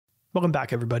Welcome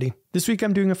back, everybody. This week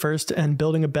I'm doing a first and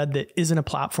building a bed that isn't a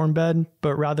platform bed,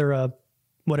 but rather a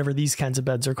whatever these kinds of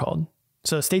beds are called.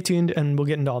 So stay tuned and we'll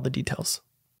get into all the details.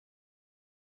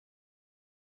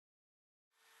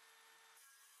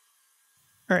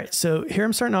 All right, so here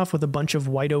I'm starting off with a bunch of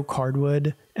white oak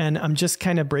hardwood, and I'm just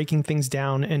kind of breaking things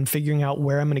down and figuring out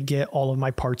where I'm going to get all of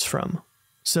my parts from.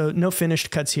 So no finished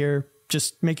cuts here,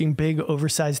 just making big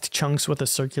oversized chunks with a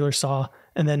circular saw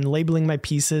and then labeling my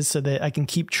pieces so that I can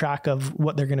keep track of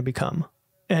what they're going to become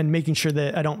and making sure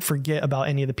that I don't forget about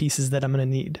any of the pieces that I'm going to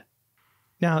need.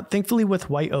 Now, thankfully with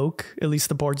white oak, at least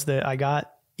the boards that I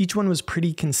got, each one was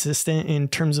pretty consistent in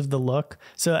terms of the look,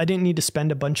 so I didn't need to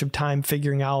spend a bunch of time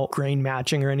figuring out grain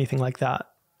matching or anything like that.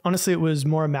 Honestly, it was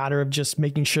more a matter of just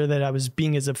making sure that I was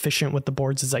being as efficient with the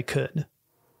boards as I could.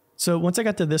 So once I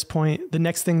got to this point, the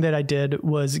next thing that I did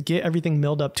was get everything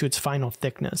milled up to its final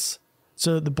thickness.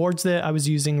 So the boards that I was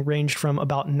using ranged from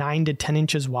about 9 to 10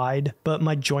 inches wide, but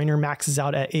my joiner maxes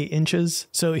out at 8 inches.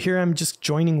 So here I'm just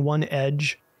joining one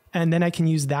edge, and then I can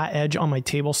use that edge on my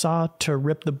table saw to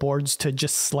rip the boards to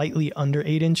just slightly under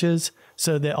 8 inches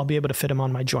so that I'll be able to fit them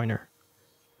on my joiner.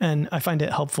 And I find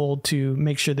it helpful to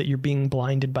make sure that you're being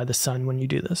blinded by the sun when you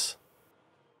do this.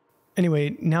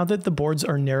 Anyway, now that the boards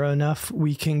are narrow enough,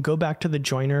 we can go back to the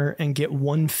joiner and get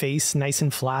one face nice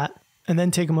and flat, and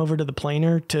then take them over to the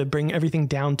planer to bring everything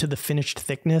down to the finished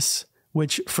thickness,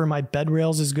 which for my bed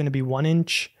rails is going to be 1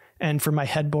 inch, and for my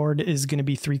headboard is going to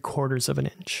be 3/4 of an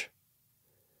inch.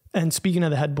 And speaking of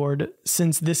the headboard,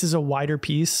 since this is a wider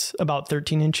piece, about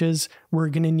 13 inches, we're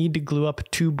going to need to glue up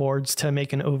 2 boards to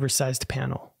make an oversized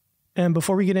panel. And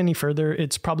before we get any further,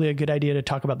 it's probably a good idea to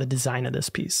talk about the design of this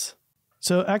piece.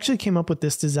 So I actually came up with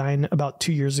this design about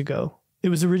 2 years ago. It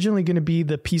was originally going to be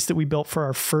the piece that we built for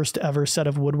our first ever set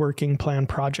of woodworking plan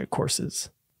project courses.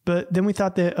 But then we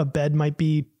thought that a bed might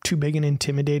be too big and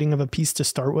intimidating of a piece to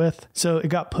start with, so it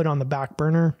got put on the back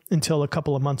burner until a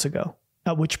couple of months ago.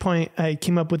 At which point I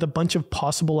came up with a bunch of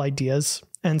possible ideas,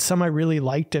 and some I really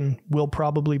liked and will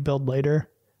probably build later,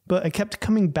 but I kept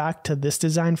coming back to this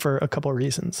design for a couple of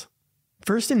reasons.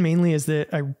 First and mainly is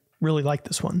that I really like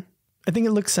this one. I think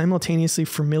it looks simultaneously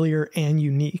familiar and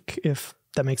unique, if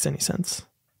that makes any sense.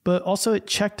 But also it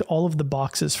checked all of the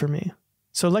boxes for me.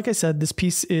 So like I said, this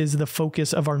piece is the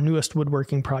focus of our newest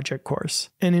woodworking project course.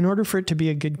 And in order for it to be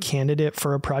a good candidate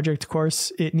for a project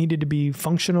course, it needed to be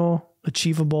functional,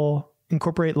 achievable,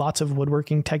 incorporate lots of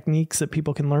woodworking techniques that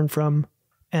people can learn from.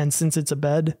 And since it's a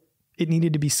bed, it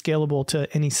needed to be scalable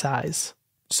to any size.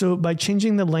 So by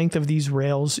changing the length of these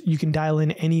rails, you can dial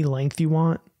in any length you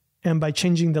want. And by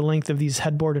changing the length of these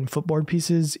headboard and footboard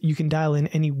pieces, you can dial in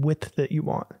any width that you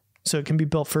want. So it can be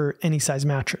built for any size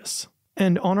mattress.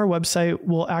 And on our website,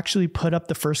 we'll actually put up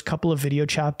the first couple of video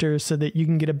chapters so that you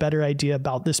can get a better idea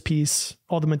about this piece,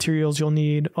 all the materials you'll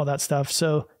need, all that stuff.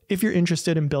 So if you're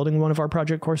interested in building one of our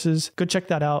project courses, go check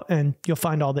that out and you'll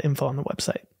find all the info on the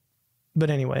website.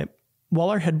 But anyway, while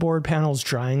our headboard panel is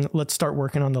drying, let's start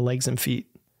working on the legs and feet.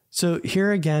 So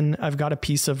here again, I've got a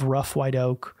piece of rough white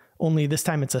oak, only this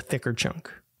time it's a thicker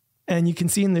chunk. And you can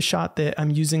see in the shot that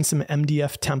I'm using some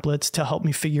MDF templates to help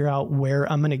me figure out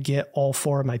where I'm going to get all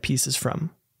 4 of my pieces from.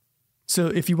 So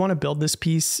if you want to build this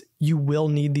piece, you will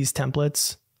need these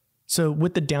templates. So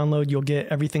with the download, you'll get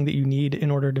everything that you need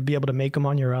in order to be able to make them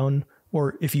on your own.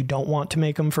 Or if you don't want to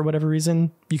make them for whatever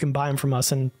reason, you can buy them from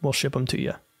us and we'll ship them to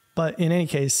you. But in any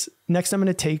case, next I'm going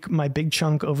to take my big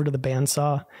chunk over to the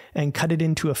bandsaw and cut it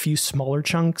into a few smaller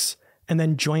chunks and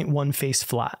then joint one face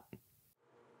flat.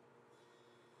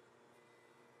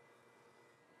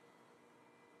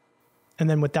 And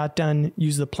then with that done,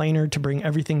 use the planer to bring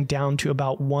everything down to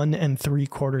about 1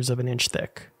 3/4 of an inch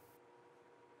thick.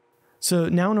 So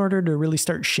now in order to really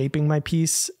start shaping my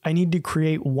piece, I need to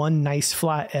create one nice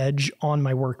flat edge on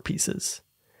my work pieces.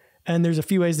 And there's a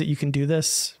few ways that you can do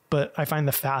this, but I find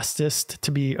the fastest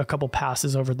to be a couple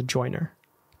passes over the joiner.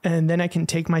 And then I can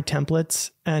take my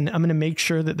templates and I'm going to make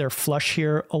sure that they're flush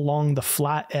here along the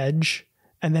flat edge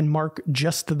and then mark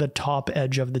just the top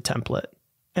edge of the template.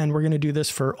 And we're going to do this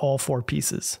for all 4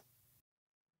 pieces.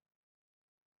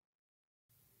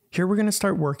 Here we're going to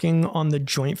start working on the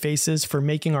joint faces for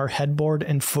making our headboard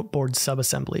and footboard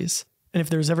subassemblies. And if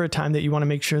there's ever a time that you want to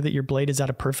make sure that your blade is at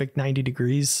a perfect 90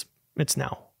 degrees, it's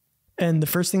now. And the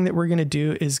first thing that we're going to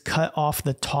do is cut off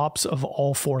the tops of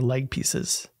all 4 leg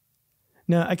pieces.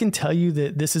 Now I can tell you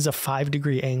that this is a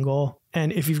 5-degree angle,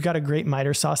 and if you've got a great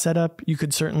miter saw setup, you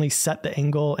could certainly set the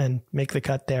angle and make the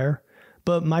cut there.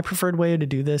 But my preferred way to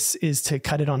do this is to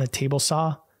cut it on a table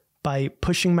saw by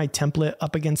pushing my template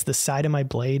up against the side of my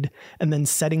blade and then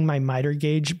setting my miter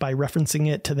gauge by referencing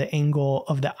it to the angle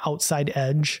of the outside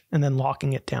edge and then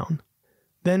locking it down.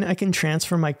 Then I can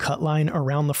transfer my cut line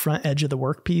around the front edge of the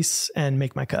workpiece and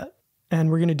make my cut. And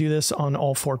we're going to do this on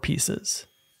all 4 pieces.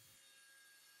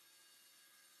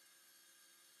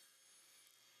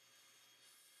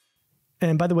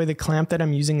 And by the way, the clamp that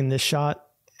I'm using in this shot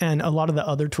and a lot of the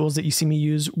other tools that you see me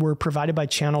use were provided by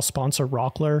channel sponsor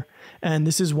Rockler. And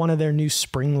this is one of their new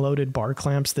spring-loaded bar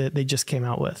clamps that they just came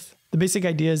out with. The basic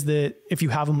idea is that if you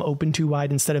have them open too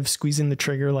wide, instead of squeezing the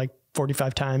trigger like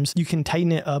 45 times, you can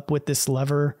tighten it up with this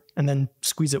lever and then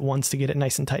squeeze it once to get it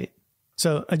nice and tight.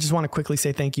 So I just want to quickly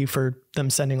say thank you for them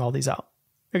sending all these out.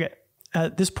 Okay.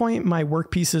 At this point, my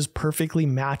workpieces perfectly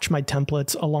match my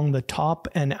templates along the top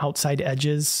and outside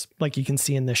edges, like you can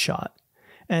see in this shot.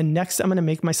 And next, I'm going to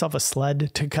make myself a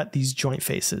sled to cut these joint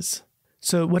faces.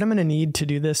 So what I'm going to need to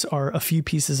do this are a few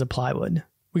pieces of plywood.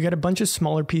 We got a bunch of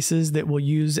smaller pieces that we'll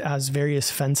use as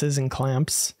various fences and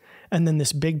clamps. And then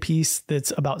this big piece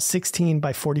that's about 16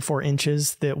 by 44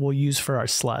 inches that we'll use for our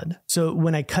sled. So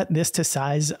when I cut this to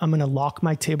size, I'm going to lock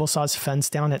my table saw's fence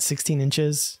down at 16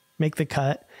 inches, make the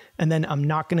cut, and then I'm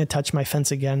not going to touch my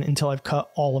fence again until I've cut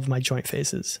all of my joint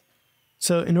faces.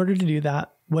 So in order to do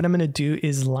that, what I'm going to do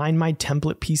is line my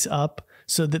template piece up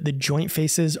so that the joint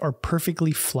faces are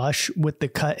perfectly flush with the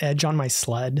cut edge on my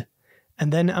sled.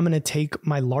 And then I'm going to take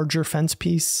my larger fence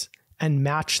piece and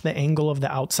match the angle of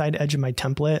the outside edge of my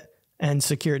template and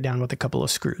secure it down with a couple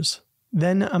of screws.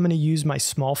 Then I'm going to use my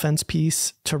small fence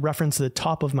piece to reference the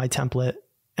top of my template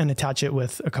and attach it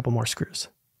with a couple more screws.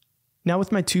 Now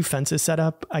with my 2 fences set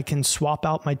up, I can swap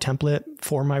out my template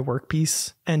for my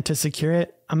workpiece. And to secure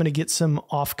it, I'm going to get some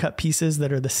offcut pieces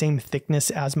that are the same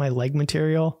thickness as my leg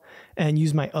material and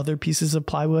use my other pieces of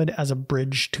plywood as a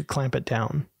bridge to clamp it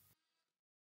down.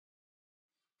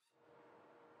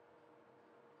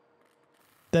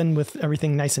 Then with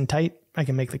everything nice and tight, I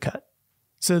can make the cut.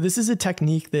 So this is a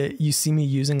technique that you see me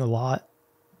using a lot,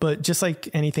 but just like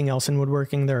anything else in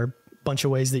woodworking, there are a bunch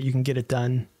of ways that you can get it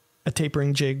done. A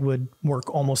tapering jig would work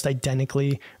almost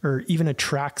identically, or even a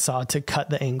track saw to cut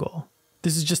the angle.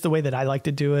 This is just the way that I like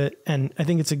to do it, and I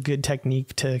think it's a good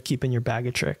technique to keep in your bag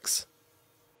of tricks.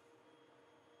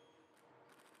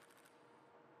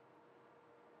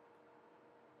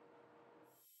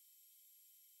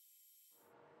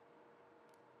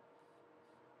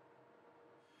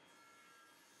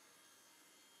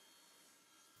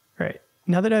 All right.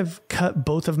 Now that I've cut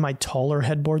both of my taller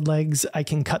headboard legs, I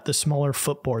can cut the smaller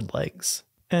footboard legs.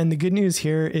 And the good news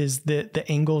here is that the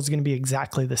angle is going to be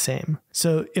exactly the same.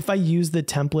 So if I use the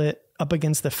template up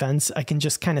against the fence, I can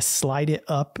just kind of slide it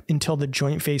up until the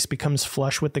joint face becomes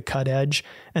flush with the cut edge,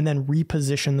 and then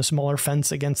reposition the smaller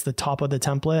fence against the top of the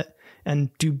template and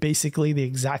do basically the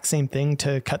exact same thing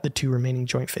to cut the 2 remaining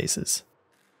joint faces.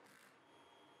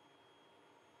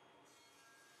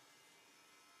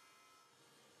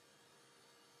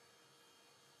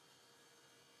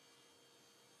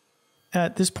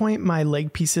 At this point, my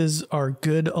leg pieces are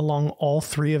good along all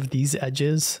 3 of these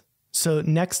edges. So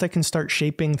next I can start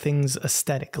shaping things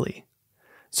aesthetically.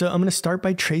 So I'm going to start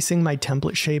by tracing my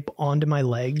template shape onto my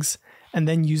legs and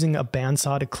then using a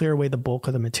bandsaw to clear away the bulk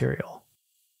of the material.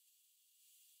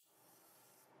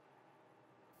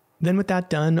 Then with that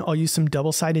done, I'll use some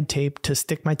double-sided tape to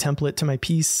stick my template to my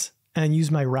piece and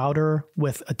use my router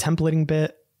with a templating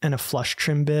bit and a flush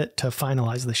trim bit to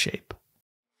finalize the shape.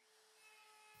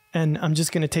 And I'm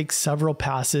just going to take several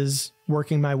passes,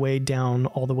 working my way down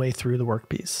all the way through the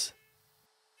workpiece.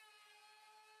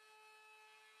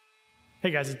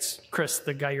 Hey guys, it's Chris,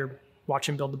 the guy you're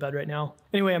watching build the bed right now.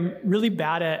 Anyway, I'm really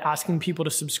bad at asking people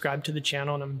to subscribe to the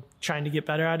channel, and I'm trying to get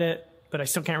better at it, but I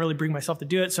still can't really bring myself to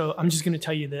do it. So I'm just going to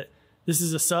tell you that this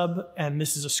is a sub and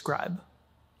this is a scribe.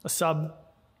 A sub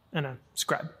and a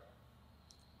scribe.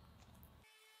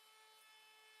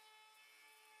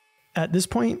 At this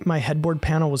point, my headboard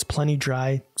panel was plenty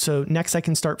dry, so next I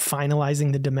can start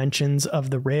finalizing the dimensions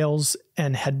of the rails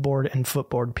and headboard and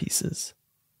footboard pieces.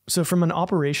 So from an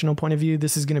operational point of view,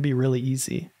 this is going to be really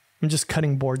easy. I'm just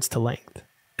cutting boards to length.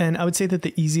 And I would say that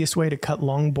the easiest way to cut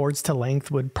long boards to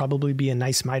length would probably be a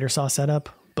nice miter saw setup,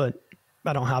 but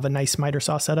I don't have a nice miter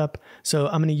saw setup, so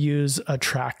I'm going to use a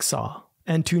track saw.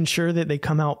 And to ensure that they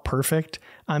come out perfect,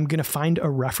 I'm going to find a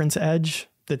reference edge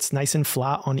that's nice and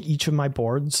flat on each of my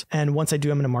boards. And once I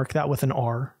do, I'm going to mark that with an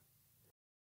R.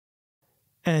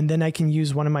 And then I can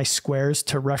use one of my squares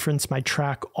to reference my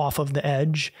track off of the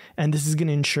edge. And this is going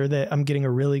to ensure that I'm getting a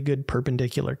really good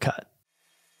perpendicular cut.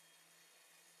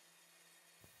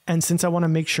 And since I want to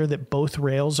make sure that both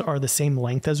rails are the same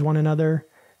length as one another,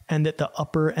 and that the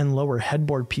upper and lower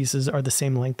headboard pieces are the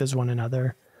same length as one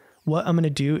another, what I'm going to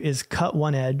do is cut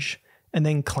one edge and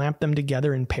then clamp them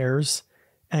together in pairs.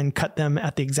 and cut them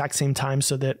at the exact same time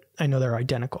so that I know they're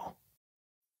identical.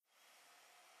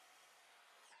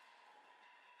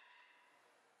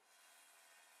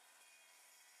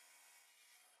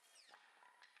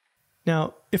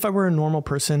 Now, if I were a normal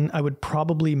person, I would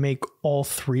probably make all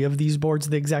 3 of these boards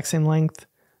the exact same length,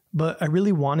 but I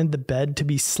really wanted the bed to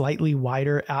be slightly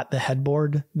wider at the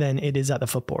headboard than it is at the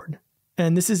footboard.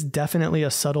 And this is definitely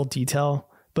a subtle detail,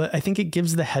 but I think it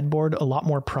gives the headboard a lot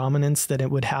more prominence than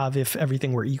it would have if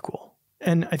everything were equal.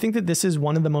 And I think that this is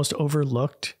one of the most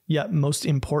overlooked, yet most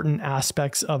important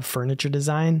aspects of furniture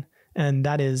design, and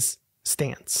that is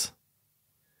stance.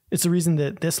 It's the reason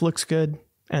that this looks good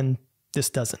and this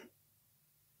doesn't.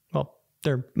 Well,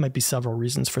 there might be several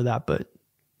reasons for that, but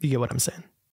you get what I'm saying.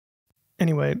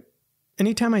 Anyway,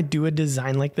 anytime I do a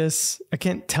design like this, I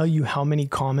can't tell you how many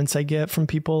comments I get from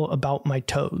people about my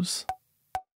toes.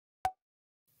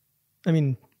 I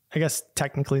mean, I guess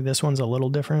technically this one's a little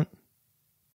different.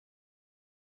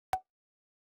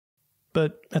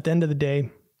 But at the end of the day,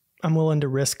 I'm willing to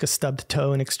risk a stubbed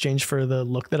toe in exchange for the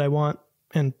look that I want.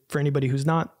 And for anybody who's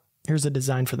not, here's a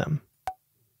design for them.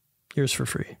 Yours for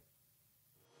free.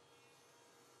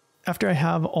 After I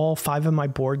have all 5 of my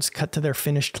boards cut to their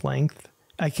finished length,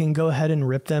 I can go ahead and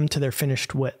rip them to their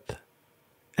finished width.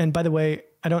 And by the way,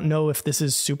 I don't know if this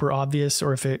is super obvious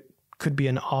or if it could be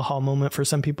an aha moment for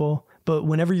some people, but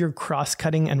whenever you're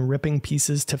cross-cutting and ripping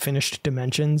pieces to finished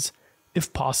dimensions,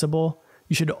 if possible,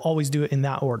 you should always do it in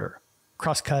that order.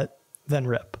 Cross-cut, then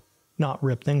rip. Not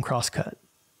rip, then cross-cut.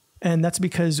 And that's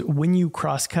because when you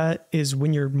cross-cut is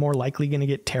when you're more likely going to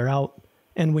get tear out,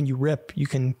 and when you rip, you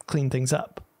can clean things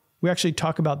up. We actually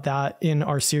talk about that in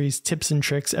our series Tips and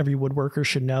Tricks Every Woodworker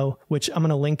Should Know, which I'm going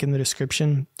to link in the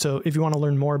description. So if you want to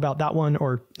learn more about that one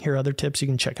or hear other tips, you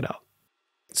can check it out.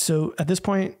 So at this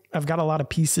point, I've got a lot of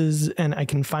pieces and I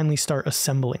can finally start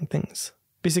assembling things.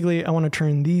 Basically, I want to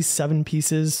turn these 7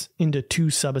 pieces into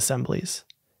 2 sub-assemblies.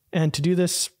 And to do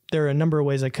this, there are a number of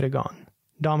ways I could have gone.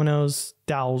 Dominoes,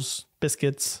 dowels,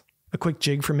 biscuits, a quick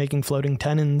jig for making floating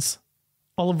tenons,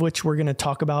 all of which we're going to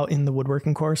talk about in the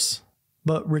woodworking course.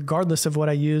 But regardless of what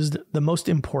I used, the most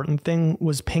important thing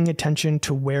was paying attention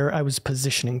to where I was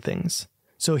positioning things.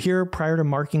 So here, prior to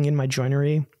marking in my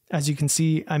joinery, as you can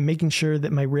see, I'm making sure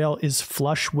that my rail is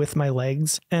flush with my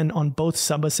legs. And on both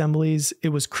sub-assemblies, it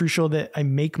was crucial that I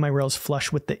make my rails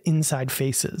flush with the inside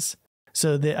faces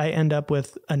so that I end up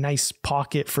with a nice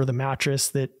pocket for the mattress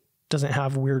that doesn't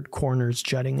have weird corners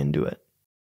jutting into it.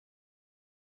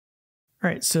 All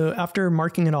right, so after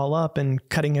marking it all up and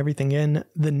cutting everything in,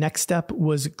 the next step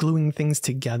was gluing things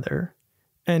together.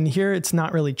 And here it's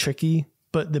not really tricky,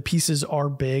 but the pieces are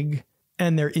big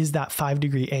and there is that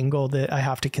 5-degree angle that I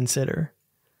have to consider.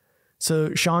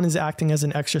 So Sean is acting as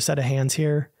an extra set of hands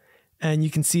here, and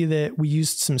you can see that we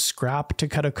used some scrap to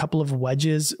cut a couple of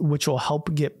wedges, which will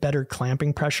help get better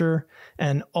clamping pressure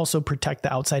and also protect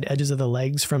the outside edges of the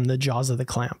legs from the jaws of the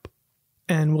clamp.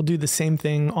 And we'll do the same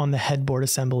thing on the headboard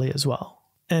assembly as well.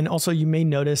 And also you may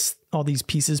notice all these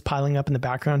pieces piling up in the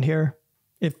background here.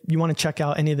 If you want to check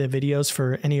out any of the videos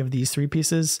for any of these 3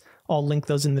 pieces, I'll link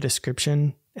those in the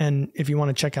description. And if you want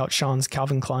to check out Sean's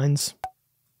Calvin Klein's,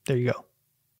 there you go.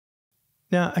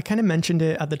 Now, I kind of mentioned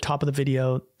it at the top of the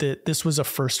video that this was a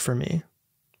first for me.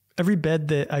 Every bed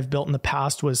that I've built in the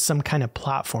past was some kind of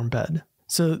platform bed.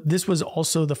 So this was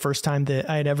also the first time that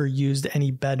I had ever used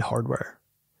any bed hardware.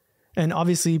 And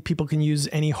obviously people can use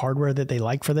any hardware that they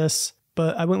like for this,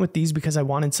 but I went with these because I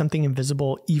wanted something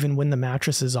invisible even when the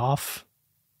mattress is off.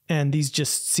 And these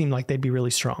just seemed like they'd be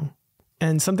really strong.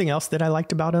 And something else that I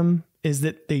liked about them is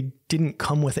that they didn't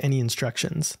come with any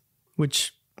instructions,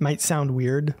 which might sound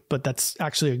weird, but that's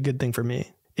actually a good thing for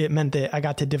me. It meant that I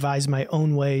got to devise my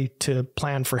own way to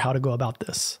plan for how to go about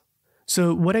this.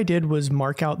 So what I did was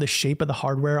mark out the shape of the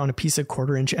hardware on a piece of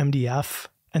 1/4-inch MDF,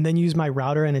 and then use my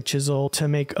router and a chisel to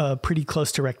make a pretty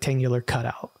close to rectangular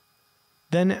cutout.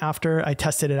 Then after I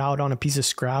tested it out on a piece of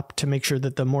scrap to make sure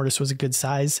that the mortise was a good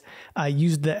size, I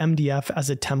used the MDF as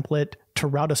a template to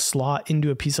route a slot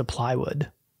into a piece of plywood.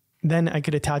 Then I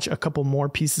could attach a couple more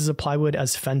pieces of plywood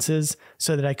as fences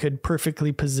so that I could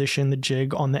perfectly position the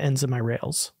jig on the ends of my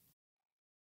rails.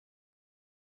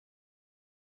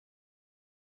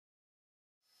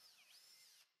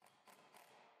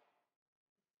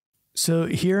 So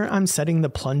here I'm setting the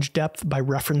plunge depth by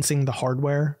referencing the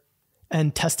hardware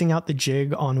and testing out the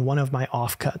jig on one of my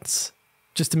offcuts,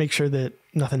 just to make sure that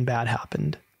nothing bad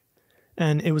happened.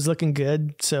 And it was looking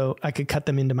good, so I could cut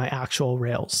them into my actual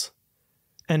rails.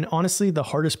 And honestly, the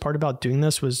hardest part about doing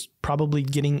this was probably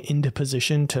getting into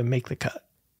position to make the cut.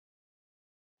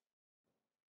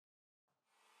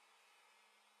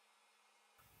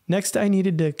 Next, I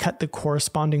needed to cut the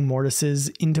corresponding mortises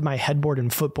into my headboard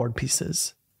and footboard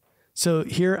pieces. So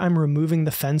here I'm removing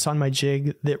the fence on my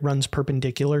jig that runs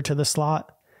perpendicular to the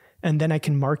slot, and then I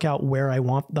can mark out where I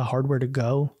want the hardware to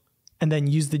go, and then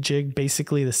use the jig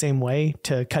basically the same way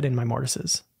to cut in my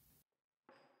mortises.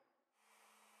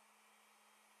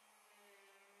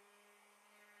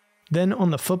 Then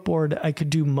on the footboard, I could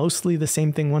do mostly the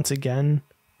same thing once again,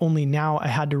 only now I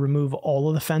had to remove all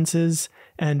of the fences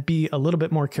and be a little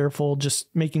bit more careful,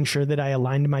 just making sure that I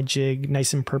aligned my jig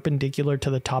nice and perpendicular to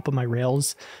the top of my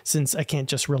rails, since I can't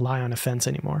just rely on a fence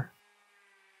anymore.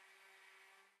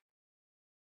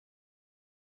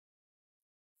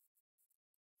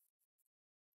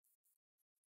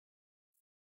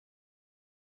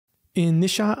 In this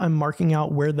shot, I'm marking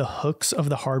out where the hooks of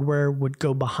the hardware would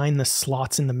go behind the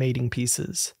slots in the mating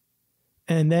pieces.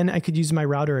 And then I could use my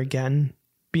router again,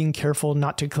 being careful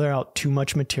not to clear out too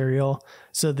much material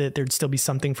so that there'd still be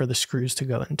something for the screws to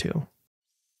go into.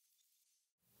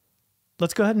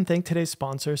 Let's go ahead and thank today's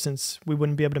sponsor, since we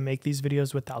wouldn't be able to make these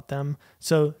videos without them.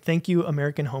 So thank you,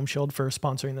 American Home Shield, for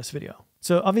sponsoring this video.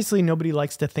 So obviously nobody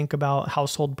likes to think about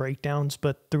household breakdowns,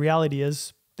 but the reality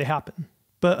is they happen.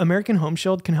 But American Home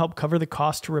Shield can help cover the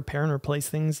cost to repair and replace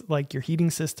things like your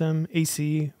heating system,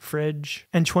 AC, fridge,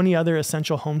 and 20 other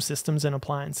essential home systems and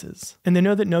appliances. And they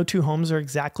know that no two homes are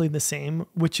exactly the same,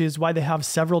 which is why they have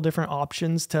several different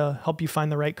options to help you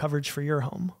find the right coverage for your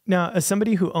home. Now, as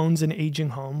somebody who owns an aging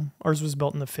home, ours was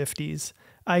built in the 50s,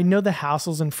 I know the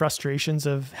hassles and frustrations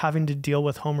of having to deal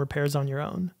with home repairs on your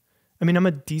own. I mean, I'm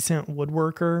a decent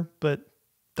woodworker, but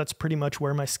that's pretty much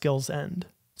where my skills end.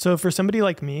 So for somebody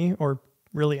like me, or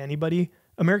really anybody,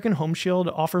 American Home Shield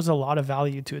offers a lot of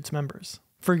value to its members.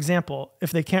 For example,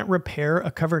 if they can't repair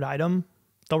a covered item,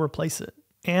 they'll replace it.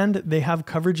 And they have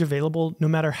coverage available no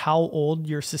matter how old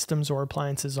your systems or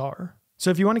appliances are. So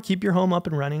if you want to keep your home up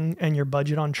and running and your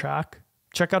budget on track,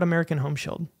 check out American Home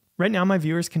Shield. Right now, my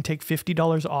viewers can take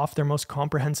 $50 off their most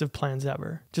comprehensive plans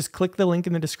ever. Just click the link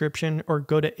in the description or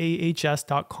go to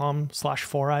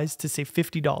ahs.com/4eyes to save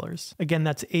 $50. Again,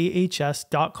 that's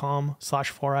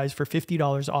ahs.com/4eyes for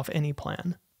 $50 off any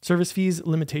plan. Service fees,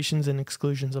 limitations, and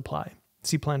exclusions apply.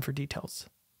 See plan for details.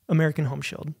 American Home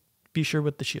Shield. Be sure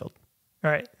with the shield. All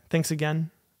right, thanks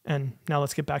again, and now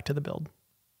let's get back to the build.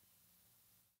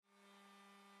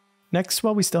 Next,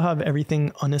 while we still have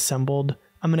everything unassembled,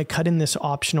 I'm going to cut in this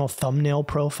optional thumbnail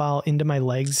profile into my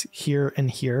legs here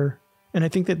and here. And I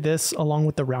think that this, along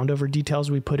with the roundover details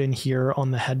we put in here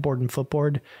on the headboard and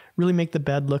footboard, really make the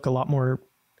bed look a lot more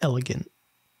elegant.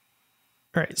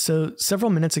 All right, so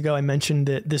several minutes ago, I mentioned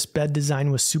that this bed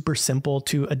design was super simple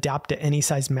to adapt to any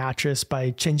size mattress by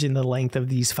changing the length of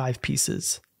these 5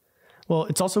 pieces. Well,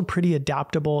 it's also pretty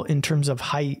adaptable in terms of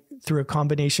height through a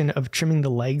combination of trimming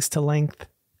the legs to length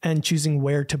and choosing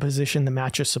where to position the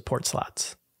mattress support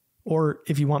slats. Or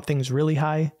if you want things really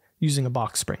high, using a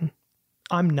box spring.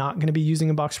 I'm not going to be using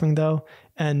a box spring though,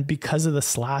 and because of the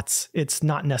slats, it's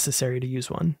not necessary to use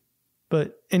one.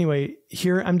 But anyway,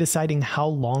 here I'm deciding how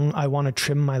long I want to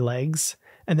trim my legs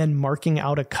and then marking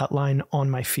out a cut line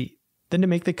on my feet. Then to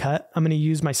make the cut, I'm going to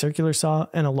use my circular saw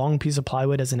and a long piece of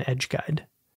plywood as an edge guide.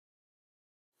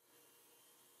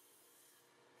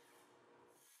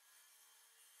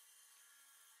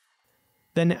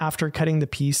 Then after cutting the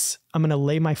piece, I'm going to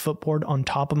lay my footboard on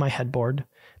top of my headboard,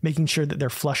 making sure that they're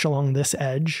flush along this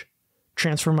edge,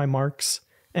 transfer my marks,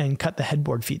 and cut the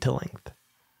headboard feet to length.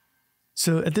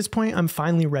 So at this point, I'm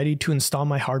finally ready to install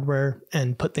my hardware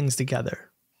and put things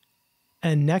together.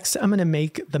 And next, I'm going to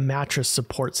make the mattress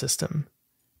support system.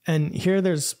 And here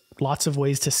there's lots of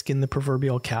ways to skin the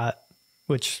proverbial cat,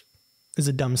 which is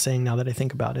a dumb saying now that I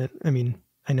think about it. I mean,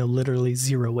 I know literally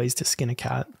 0 ways to skin a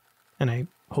cat, and I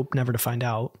hope never to find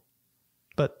out,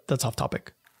 but that's off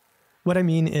topic. What I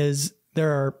mean is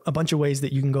there are a bunch of ways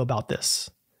that you can go about this,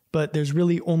 but there's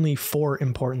really only 4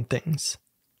 important things.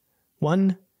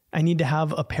 1, I need to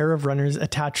have a pair of runners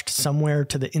attached somewhere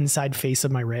to the inside face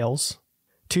of my rails.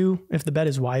 2, if the bed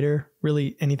is wider,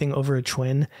 really anything over a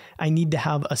twin, I need to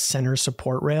have a center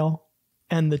support rail,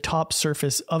 and the top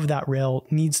surface of that rail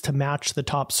needs to match the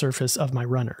top surface of my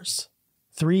runners.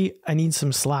 3, I need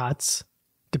some slats.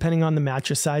 Depending on the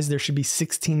mattress size, there should be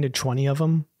 16 to 20 of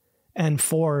them. And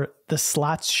 4, the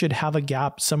slats should have a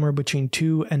gap somewhere between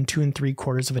 2 and 2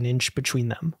 3/4 of an inch between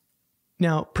them.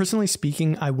 Now, personally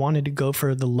speaking, I wanted to go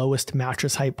for the lowest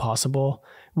mattress height possible,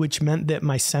 which meant that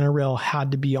my center rail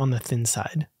had to be on the thin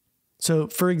side. So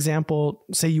for example,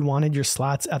 say you wanted your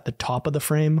slats at the top of the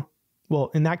frame. Well,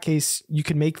 in that case, you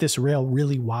could make this rail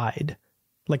really wide,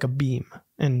 like a beam,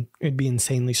 and it'd be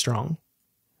insanely strong.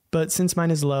 But since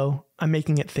mine is low, I'm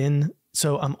making it thin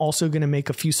So I'm also going to make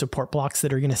a few support blocks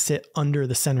that are going to sit under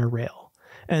the center rail,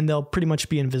 and they'll pretty much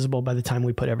be invisible by the time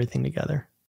we put everything together.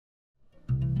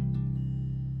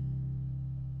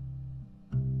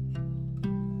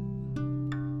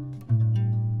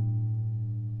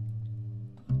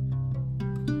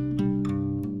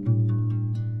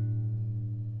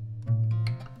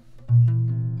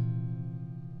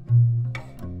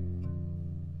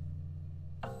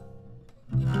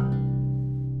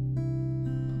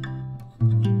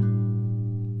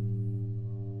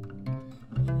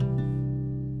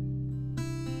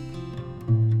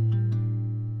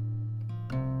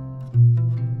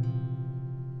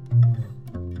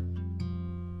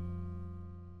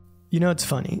 You know, it's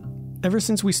funny. Ever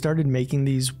since we started making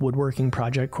these woodworking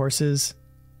project courses,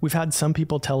 we've had some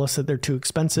people tell us that they're too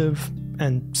expensive,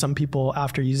 and some people,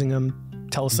 after using them,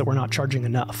 tell us that we're not charging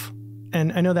enough.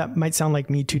 And I know that might sound like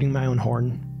me tooting my own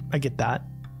horn. I get that.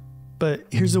 But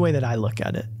here's the way that I look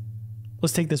at it.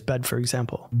 Let's take this bed, for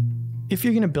example. If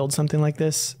you're going to build something like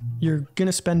this, you're going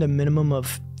to spend a minimum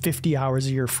of 50 hours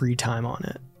of your free time on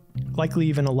it. Likely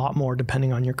even a lot more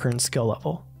depending on your current skill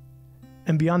level.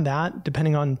 And beyond that,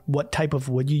 depending on what type of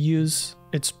wood you use,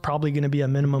 it's probably going to be a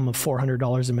minimum of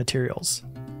 $400 in materials.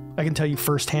 I can tell you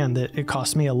firsthand that it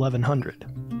cost me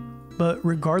 $1,100. But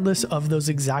regardless of those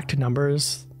exact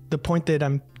numbers, the point that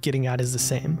I'm getting at is the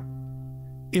same.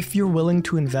 If you're willing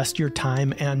to invest your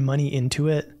time and money into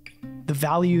it, the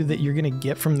value that you're going to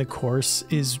get from the course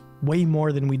is way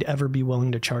more than we'd ever be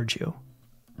willing to charge you.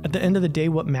 At the end of the day,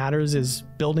 what matters is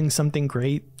building something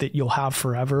great that you'll have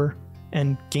forever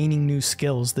and gaining new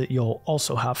skills that you'll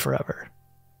also have forever.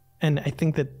 And I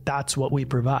think that that's what we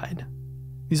provide.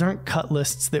 These aren't cut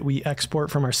lists that we export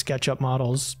from our SketchUp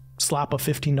models, slap a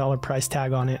 $15 price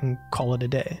tag on it, and call it a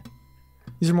day.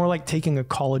 These are more like taking a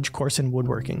college course in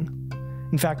woodworking.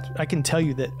 In fact, I can tell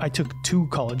you that I took 2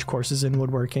 college courses in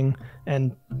woodworking,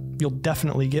 and you'll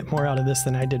definitely get more out of this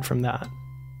than I did from that.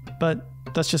 But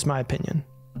that's just my opinion.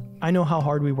 I know how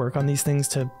hard we work on these things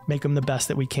to make them the best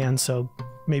that we can, so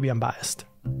maybe I'm biased.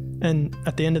 And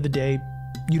at the end of the day,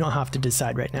 you don't have to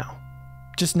decide right now.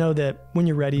 Just know that when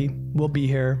you're ready, we'll be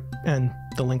here, and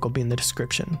the link will be in the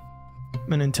description.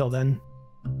 And until then,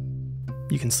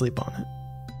 you can sleep on it.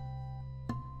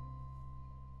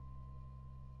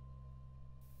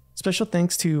 Special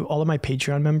thanks to all of my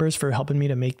Patreon members for helping me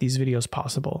to make these videos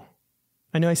possible.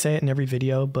 I know I say it in every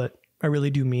video, but I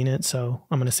really do mean it, so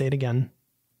I'm going to say it again.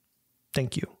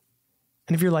 Thank you.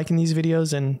 And if you're liking these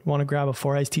videos and want to grab a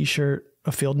 4eyes t-shirt,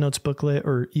 a field notes booklet,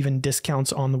 or even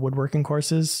discounts on the woodworking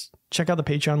courses, check out the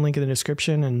Patreon link in the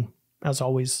description, and as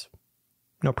always,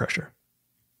 no pressure.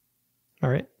 All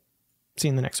right, see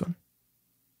you in the next one.